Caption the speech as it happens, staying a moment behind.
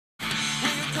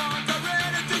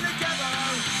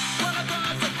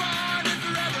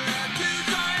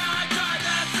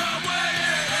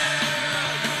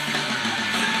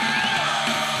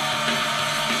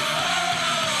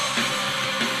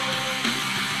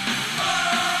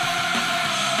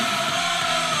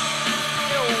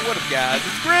guys?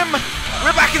 It's Grim.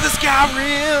 We're back in the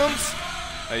Skyrims.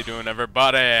 How you doing,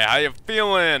 everybody? How you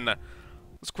feeling?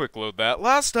 Let's quick load that.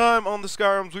 Last time on the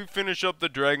Skyrims, we finished up the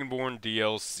Dragonborn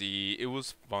DLC. It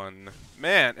was fun,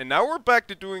 man. And now we're back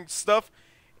to doing stuff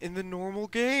in the normal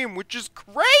game, which is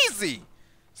crazy.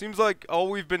 Seems like all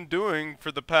we've been doing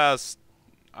for the past,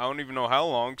 I don't even know how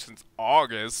long, since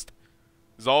August,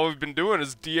 is all we've been doing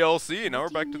is DLC. Now we're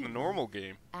back to the normal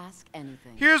game. Ask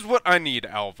anything. Here's what I need,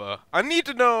 Alva. I need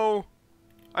to know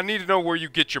where you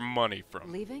get your money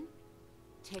from. Leaving?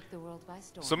 Take the world by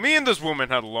storm. So me and this woman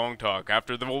had a long talk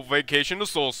after the whole vacation to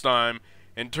Solstheim,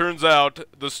 and turns out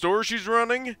the store she's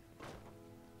running,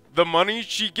 the money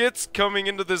she gets coming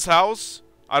into this house,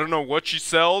 I don't know what she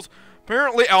sells.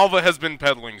 Apparently Alva has been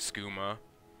peddling Skooma.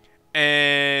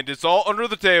 And it's all under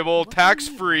the table,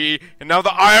 tax-free, and now the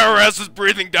IRS is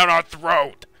breathing down our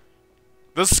throat.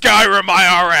 The Skyrim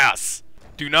IRS.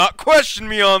 Do not question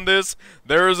me on this.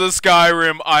 There is a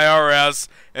Skyrim IRS,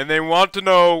 and they want to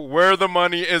know where the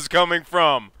money is coming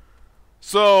from.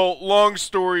 So, long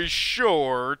story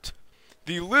short,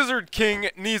 the Lizard King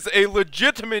needs a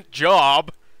legitimate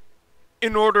job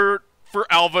in order for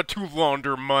Alva to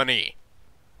launder money.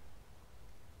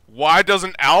 Why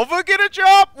doesn't Alva get a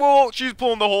job? Well, she's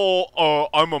pulling the whole,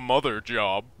 I'm a mother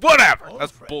job. Whatever.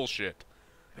 That's bullshit.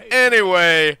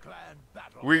 Anyway,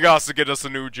 we got to get us a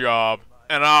new job.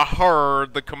 And I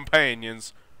heard the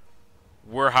companions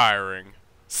were hiring.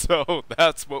 So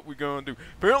that's what we're going to do.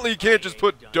 Apparently you can't just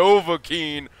put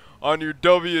Dovahkiin on your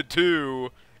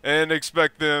W-2 and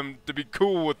expect them to be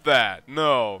cool with that.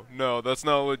 No, that's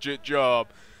not a legit job.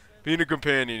 Being a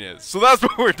companion is. So that's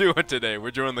what we're doing today. We're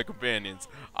joining the companions.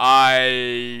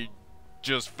 I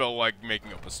just felt like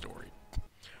making up a story.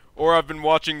 Or I've been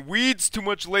watching Weeds too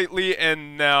much lately,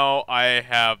 and now I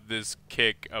have this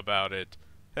kick about it.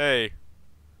 Hey.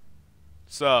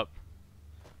 Sup?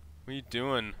 What are you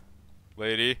doing,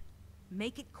 lady?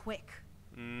 Make it quick.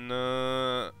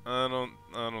 No, I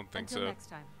don't think so. Until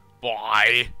next time.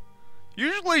 Why?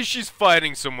 Usually she's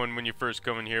fighting someone when you first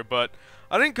come in here, but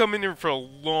I didn't come in here for a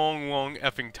long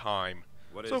effing time.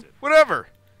 What is so, it? whatever.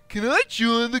 Can I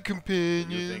join the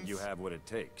companions? You think you have what it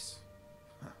takes?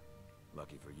 Huh.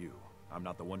 Lucky for you, I'm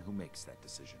not the one who makes that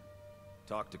decision.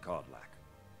 Talk to Kodlak.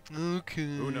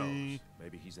 Okay. Who knows?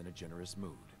 Maybe he's in a generous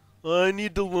mood. I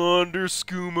need to launder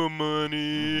Skooma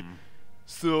money.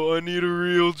 So I need a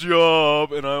real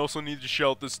job, and I also need to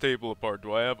shout this table apart.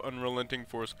 Do I have Unrelenting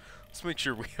Force? Let's make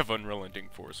sure we have Unrelenting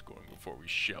Force going before we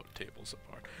shout tables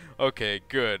apart. Okay,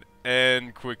 good.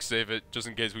 And quick save it, just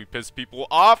in case we piss people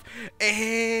off.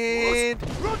 And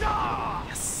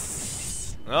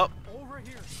yes.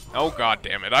 Oh god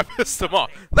damn it! I pissed them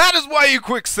off. That is why you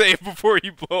quick save before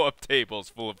you blow up tables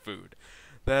full of food.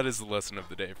 That is the lesson of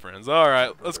the day, friends.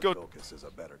 Alright, let's go.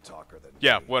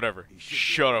 Yeah, whatever.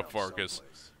 Shut up, Farkas.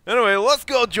 Anyway, let's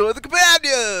go join the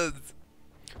companions!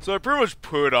 So I pretty much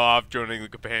put off joining the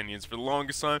companions for the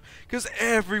longest time, because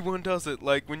everyone does it.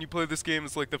 Like, when you play this game,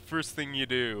 it's like the first thing you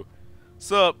do.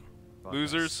 Sup,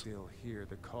 losers? Still hear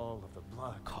the call of the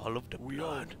blood. Call of the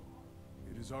blood.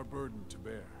 It is our burden to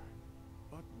bear,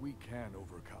 but we can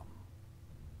overcome.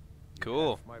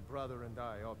 Cool. My brother and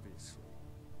I, obviously.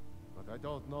 But I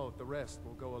don't know if the rest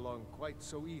will go along quite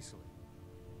so easily.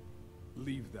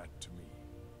 Leave that to me.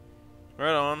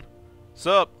 Right on.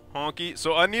 Sup, honky?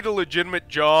 So I need a legitimate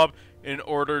job in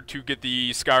order to get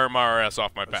the Skyrim IRS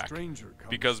off my back.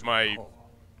 Because my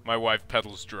wife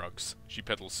peddles drugs. She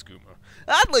peddles Skooma.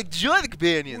 I'd like to join the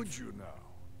companions. Would you now?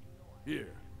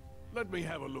 Here, let me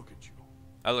have a look at you.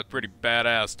 I look pretty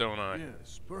badass, don't I?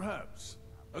 Yes, perhaps.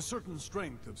 A certain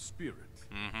strength of spirit.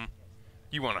 Mm-hmm.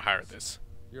 You want to hire this.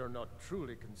 You're not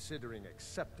truly considering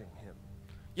accepting him.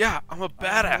 Yeah, I'm a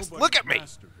badass. Look at me.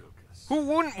 Who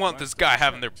wouldn't want this guy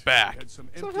having their back? It's a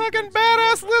fucking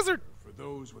badass lizard. For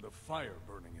those with a fire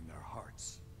burning in their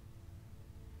hearts.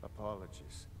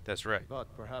 Apologies. That's right.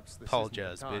 But perhaps this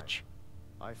Apologize, isn't the time. bitch.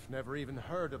 I've never even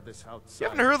heard of this outside. You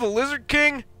haven't heard of the Lizard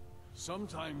King?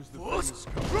 Sometimes the things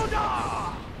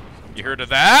come. You heard of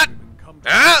that?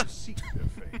 Huh?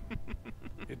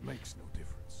 It makes no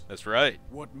difference. That's right.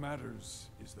 What matters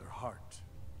is their heart.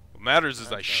 What matters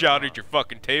is I shouted your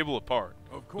fucking table apart.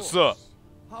 Of course. What's up?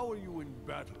 How are you in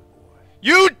battle, boy?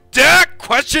 You dare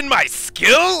question my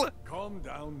skill? Calm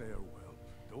down there, whelp.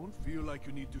 Don't feel like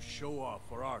you need to show off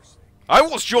for our sake. I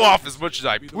will show off as much as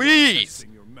I please.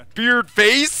 Beard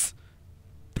face?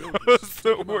 That was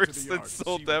the worst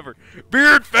insult ever.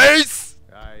 Beard face!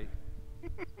 Aye.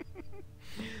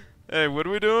 Hey, what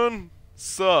are we doing?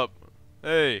 Sup?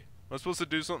 Hey, am I supposed to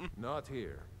do something? Not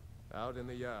here. Out in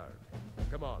the yard.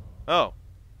 Come on. Oh.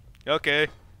 Okay.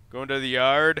 Going to the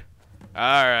yard.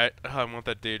 Alright. I want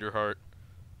that Daedra heart.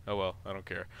 Oh well, I don't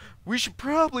care. We should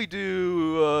probably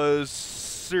do a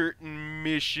certain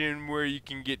mission where you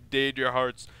can get Daedra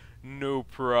hearts, no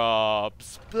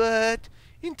props. But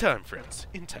in time, friends,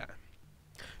 in time.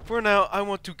 For now, I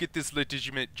want to get this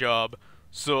legitimate job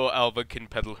so Alva can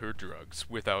peddle her drugs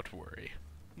without worry.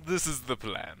 This is the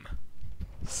plan.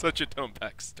 Such a dumb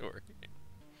backstory.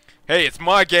 Hey, it's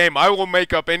my game. I will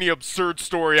make up any absurd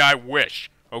story I wish.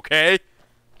 Okay?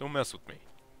 Don't mess with me.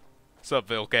 What's up,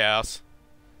 Vilk ass?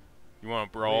 You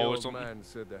want to brawl or something? The old man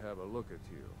said to have a look at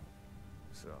you.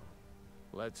 So,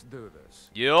 let's do this.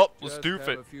 Yep, let's Just do have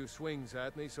it. a few swings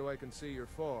at me so I can see your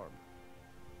form.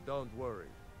 Don't worry,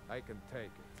 I can take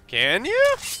it. Can you?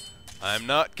 I'm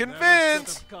not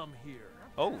convinced. Come here.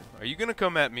 Oh, are you gonna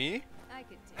come at me? I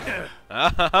could take it.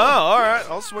 Alright,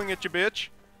 I'll swing at you, bitch.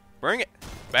 Bring it.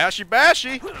 Bashy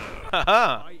bashy.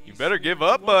 Haha. You better give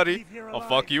up, buddy. I'll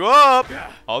fuck you up.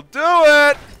 I'll do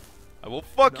it. I will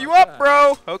fuck you up,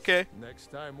 bro. Okay.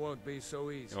 Next time won't be so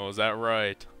easy. Oh, is that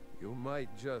right? You might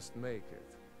just make it.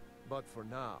 But for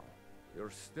now,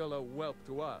 you're still a whelp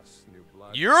to us, new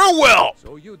blood. You're a whelp!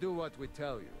 So you do what we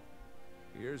tell you.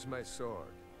 Here's my sword.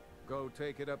 Go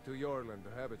take it up to Yorland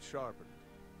to have it sharpened.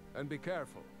 And be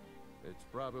careful. It's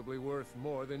probably worth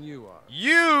more than you are.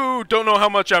 You don't know how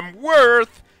much I'm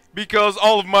worth because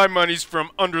all of my money's from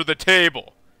under the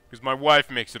table. Because my wife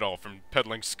makes it all from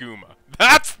peddling skooma.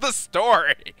 That's the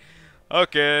story!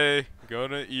 Okay, go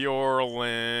to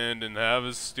Eorland and have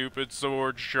his stupid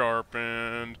sword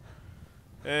sharpened.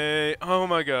 Hey, oh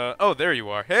my god. Oh, there you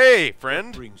are. Hey, friend!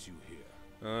 What brings you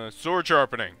here? Sword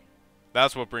sharpening.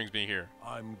 That's what brings me here.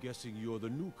 I'm guessing you're the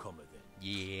newcomer then.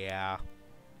 Yeah.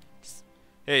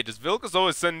 Hey, does Vilkas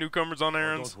always send newcomers on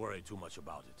errands? Don't worry too much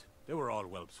about it. They were all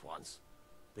whelps once.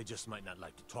 They just might not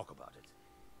like to talk about it.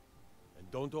 And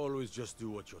don't always just do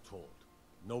what you're told.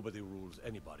 Nobody rules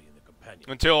anybody in the companion.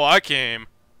 Until I came,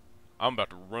 I'm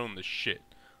about to run this shit.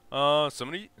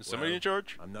 Somebody Well, in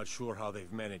charge? I'm not sure how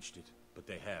they've managed it, but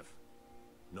they have.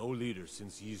 No leader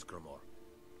since Ysgramor.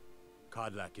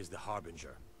 Kodlak is the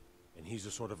harbinger, and he's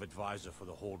a sort of advisor for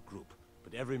the whole group.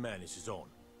 But every man is his own.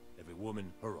 Every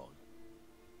woman her own.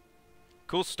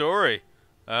 Cool story.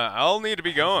 I'll need to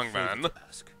be going, I have a favor man. to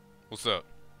ask. What's up?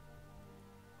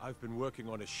 I've been working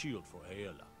on a shield for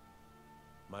Aela.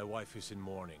 My wife is in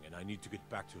mourning, and I need to get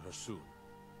back to her soon.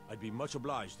 I'd be much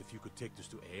obliged if you could take this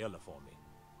to Aela for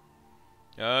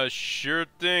me. Sure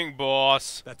thing,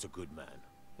 boss. That's a good man.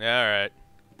 Alright.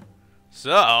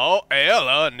 So,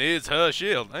 Ayla needs her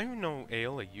shield. I didn't even know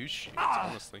Ayla used shields,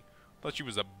 honestly. Thought she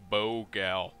was a bow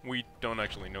gal. We don't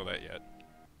actually know that yet.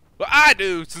 But I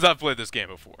do, since I've played this game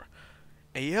before.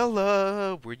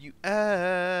 Ayla, where you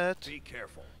at? Be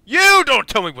careful. You don't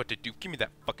tell me what to do. Give me that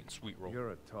fucking sweet roll.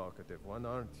 You're a talkative one,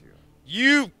 aren't you?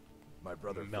 You My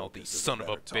brother mouthy Vilkas is son of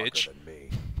a better talker bitch. than me.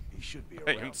 He should be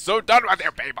I around. am so done with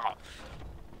you people.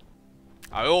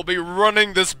 I will be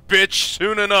running this bitch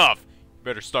soon enough. You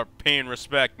better start paying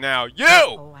respect now. You!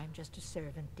 Oh, I'm just a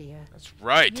servant, dear. That's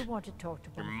right. You want to talk to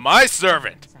You're one of my the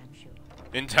servant. friends, I'm sure.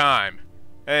 In time.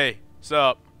 Hey,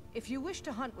 sup? If you wish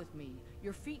to hunt with me,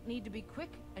 your feet need to be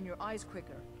quick and your eyes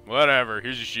quicker. Whatever,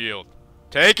 here's your shield.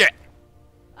 Take it!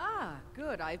 Ah,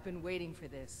 good. I've been waiting for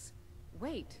this.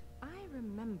 Wait, I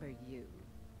remember you.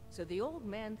 So the old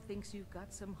man thinks you've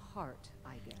got some heart,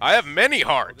 I guess. I have many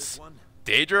hearts. This one?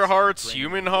 Daedra hearts,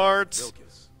 human hearts,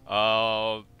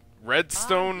 Vilkas.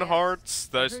 redstone yes. hearts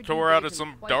that I heard you tore out gave of him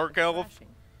some quite dark the elf. thrashing.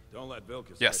 Don't let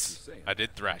Vilkas Yes, let you say I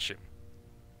did thrash him.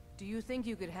 Do you think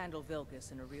you could handle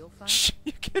Vilkas in a real fight? Shh,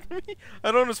 you kidding me?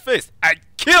 I don't know his face. I'd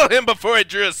kill him before I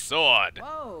drew a sword.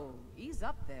 Whoa, he's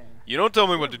up there. You don't tell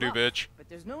me what to You're do, rough, bitch. But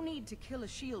there's no need to kill a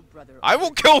shield brother. I over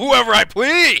will kill whoever I I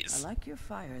please. like your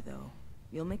fire, though.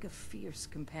 You'll make a fierce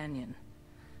companion.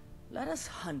 Let us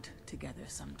hunt together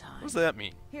sometime. What does that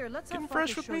mean? Here, let's Getting have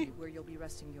fresh Farkas with show me? you where you'll be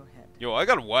resting your head. Yo, I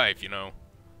got a wife, you know.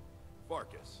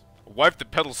 Farkas. A wife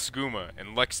that peddles skooma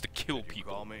and likes to kill You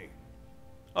people. call me.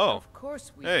 Oh, Of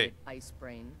course we Hey. did, Ice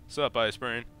Brain. what's up, Ice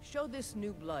Brain? Show this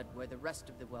new blood where the rest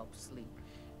of the whelps sleep.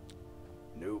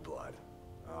 New blood.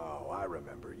 Oh, I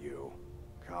remember you.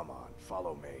 Come on,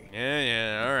 follow me.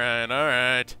 Yeah,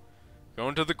 alright.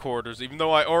 Going to the quarters, even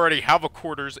though I already have a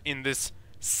quarters in this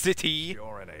city.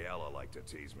 Fior and Aela like to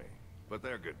tease me, but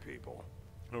they're good people.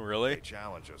 Oh, They really?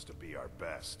 challenge us to be our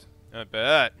best. I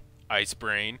bet. Ice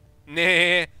Brain.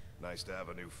 Nah. Nice to have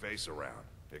a new face around.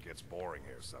 It gets boring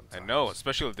here I sometimes. know,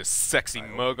 especially with this sexy I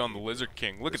hope mug you on the keep Lizard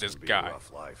King. Look at this This'll be a guy.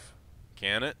 rough life.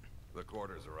 Can it? The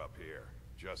quarters are up here.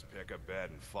 Just pick a bed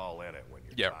and fall in it when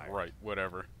you're Yeah, tired. right.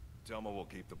 Whatever. Tell me we'll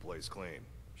keep the place clean.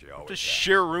 She always Just has.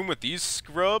 share a room with these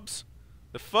scrubs?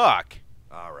 The fuck?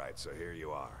 Alright, so here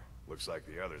you are. Looks like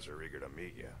the others are eager to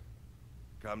meet you.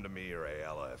 Come to me or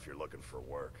Ayala if you're looking for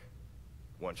work.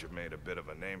 Once you've made a bit of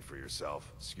a name for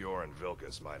yourself, Skjor and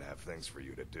Vilkas might have things for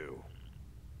you to do.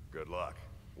 Good luck.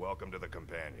 Welcome to the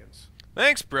Companions.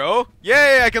 Thanks, bro.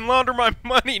 Yay, I can launder my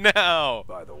money now.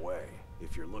 By the way,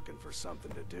 if you're looking for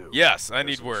something to do... Yes, I there's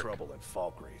need some work. trouble in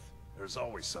Falkreath. There's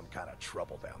always some kind of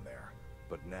trouble down there.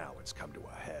 But now it's come to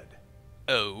a head.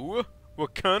 Oh?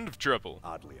 What kind of trouble?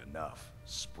 Oddly enough,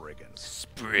 Spriggans.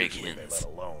 Spriggans. They let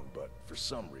alone, but for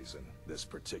some reason, this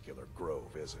particular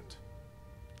grove isn't.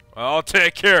 I'll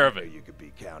take care of I know it. you could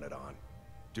be counted on.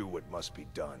 Do what must be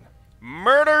done.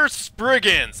 Murder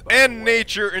Spriggans and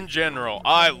nature in general.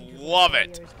 I love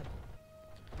it.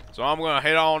 So I'm gonna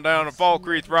head on down to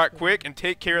Falkreath right quick and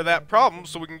take care of that problem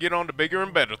so we can get on to bigger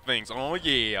and better things. Oh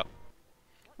yeah.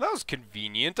 That was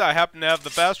convenient. I happened to have the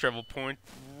fast travel point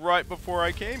right before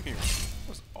I came here. That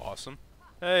was awesome.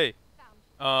 Hey,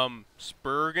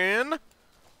 Spurgan?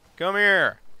 Come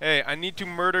here. Hey, I need to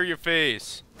murder your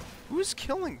face. Who's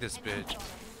killing this bitch?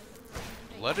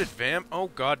 Blooded oh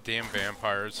goddamn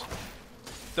vampires.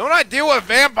 Don't I deal with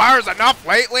vampires enough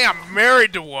lately? I'm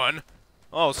married to one.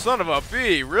 Oh, son of a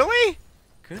bee, really?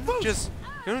 Couldn't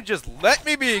you just let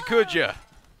me be, could ya?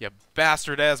 You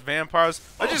bastard-ass vampires.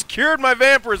 I just cured my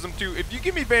vampirism too. If you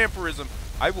give me vampirism,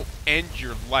 I will end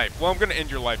your life. Well, I'm gonna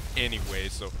end your life anyway,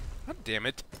 so... God damn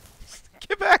it.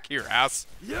 Get back here, ass.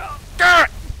 Yeah. God!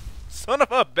 Son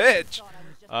of a bitch.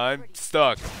 I'm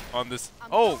stuck on this...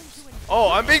 Oh,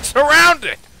 I'm being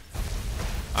surrounded!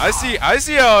 I see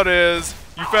how it is.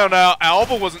 You found out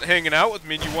Alva wasn't hanging out with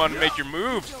me and you wanted to make your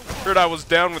moves. Heard I was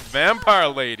down with vampire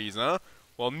ladies, huh?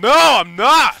 Well, no, I'm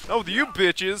not! Oh, you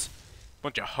bitches.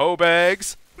 Bunch of hoe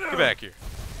bags. Get back here.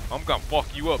 I'm gonna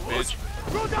fuck you up, bitch.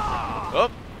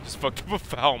 Oh, just fucked up a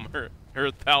Thalmor.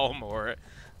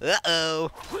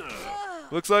 Uh-oh.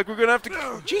 Looks like we're gonna have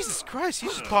to... Jesus Christ, he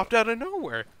just popped out of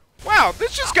nowhere. Wow,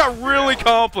 this just got really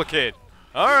complicated.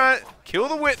 Alright, kill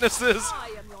the witnesses.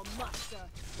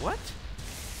 What?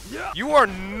 You are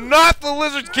not the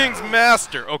Lizard King's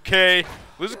master, okay?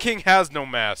 Lizard King has no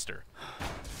master.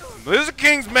 Lizard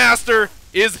King's master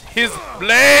is his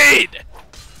blade!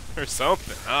 Or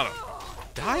something, I don't know.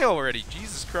 Die already,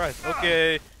 Jesus Christ.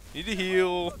 Okay, need to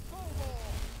heal.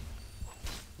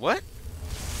 What?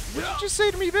 What'd you just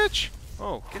say to me, bitch?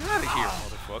 Oh, get out of here,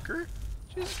 motherfucker.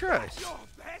 Jesus Christ.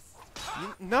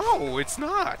 No, it's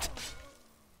not.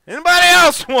 Anybody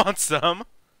else want some?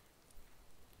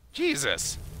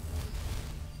 Jesus.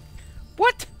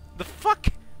 What the fuck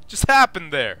just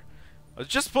happened there? I was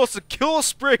just supposed to kill a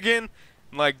Spriggan,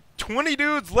 and like 20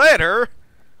 dudes later,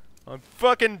 I'm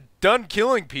fucking done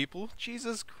killing people.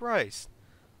 Jesus Christ.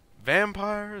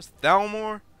 Vampires,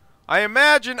 Thalmor. I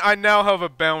imagine I now have a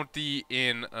bounty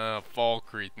in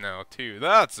Falkreath now too.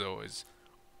 That's always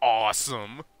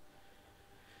awesome.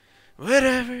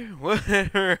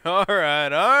 Whatever.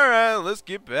 Alright. Let's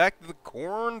get back to the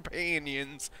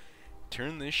Companions.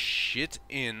 Turn this shit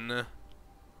in.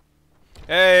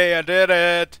 Hey, I did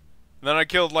it. Then I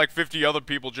killed like 50 other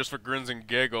people just for grins and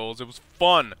giggles. It was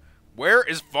fun. Where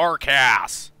is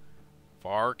Farkas?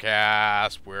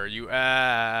 Farkas, where are you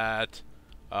at?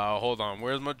 Hold on.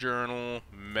 Where's my journal?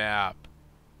 Map.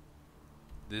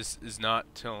 This is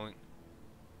not telling...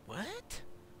 What?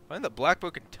 Find the black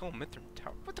book and tell Mithrin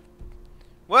Tower. What the...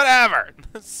 Whatever!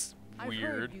 That's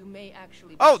weird. You may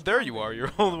actually oh, there you are.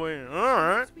 You're all the way...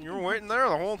 Alright. You were waiting there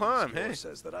the whole time. Hey.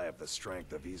 Says that I have the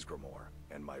strength of Ysgramor,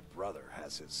 and my brother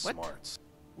has his What? smarts.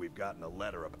 We've gotten a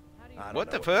letter about...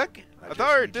 What the fuck? I thought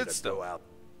I already did stuff. Out.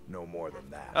 No more than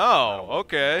that. Oh,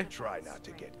 okay. Try not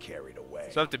to get carried away.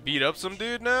 So I have to beat up some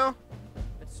dude now?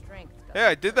 But strength Hey,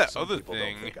 I did that Some other people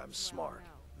thing. Don't think I'm smart.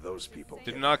 Those people Did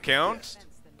it get not count? pissed.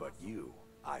 But you,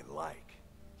 I like.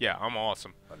 Yeah, I'm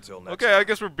awesome. Until next Okay, time. I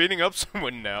guess we're beating up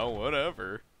someone now.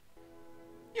 Whatever.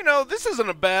 You know, this isn't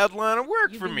a bad line of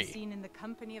work for me. Seen in the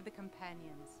company of the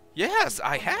companions. Yes,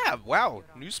 I have. Wow,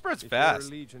 news spreads If your fast.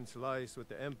 allegiance lies with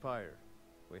the Empire,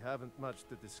 we haven't much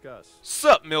to discuss.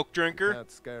 Sup, milk You drinker?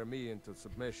 can't scare me into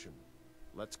submission.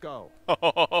 Let's go.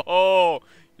 Oh,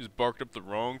 you just barked up the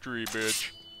wrong tree,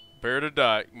 bitch. Bear to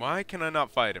die. Why can I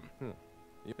not fight him?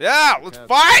 Yeah, let's Can't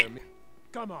fight! scare me.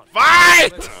 Come on.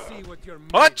 Fight! Let's see what you're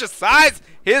Punch aside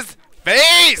his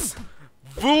face!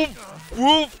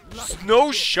 Wolf,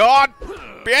 snow shod,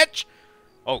 bitch!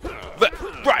 Oh,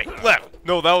 left, right, left.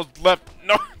 No, that was left.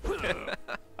 No, I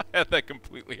had that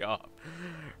completely off.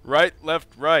 Right, left,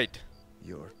 right.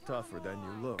 You're tougher than you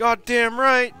look. Goddamn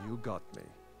right. You got me.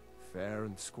 Fair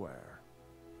and square.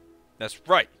 That's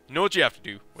right. You know what you have to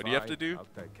do. What do you have to Fine, do?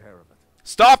 I'll take care of it.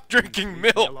 Stop drinking Leave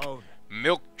me milk. alone.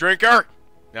 Milk drinker.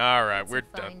 Alright, we're It's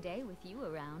a fine done. day with you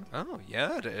around. Oh,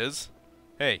 yeah, it is.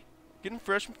 Hey, getting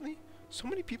fresh with me? So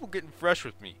many people getting fresh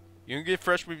with me. You gonna get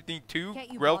fresh with me too,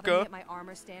 Can't you bother me Grelka? at my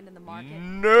armor stand in the market?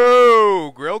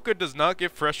 No! Grelka does not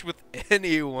get fresh with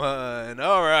anyone.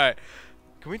 Alright.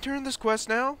 Can we turn this quest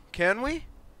now? Can we?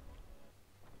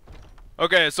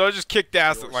 Okay, so I just kicked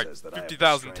ass at Yor like says that I have the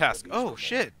 50,000 strength tasks. of these Oh, remain,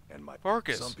 shit. and my-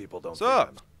 Farkas. Some people don't What's think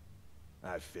up?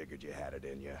 I figured you had it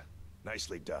in you.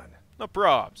 Nicely done. No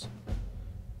probs.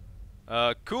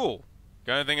 Cool.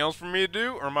 Got anything else for me to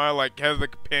do? Or am I like head of the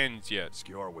companions yet?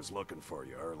 Skjor was looking for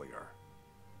you earlier.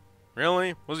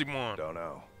 Really? What's he want? Don't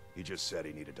know. He just said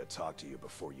he needed to talk to you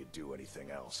before you do anything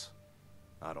else.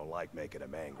 I don't like making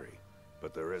him angry,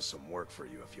 but there is some work for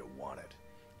you if you want it.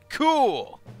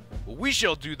 Cool! Well, we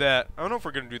shall do that. I don't know if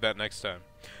we're going to do that next time.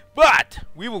 But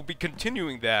we will be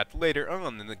continuing that later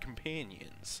on in the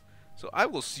companions. So I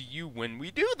will see you when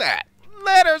we do that.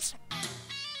 Laters!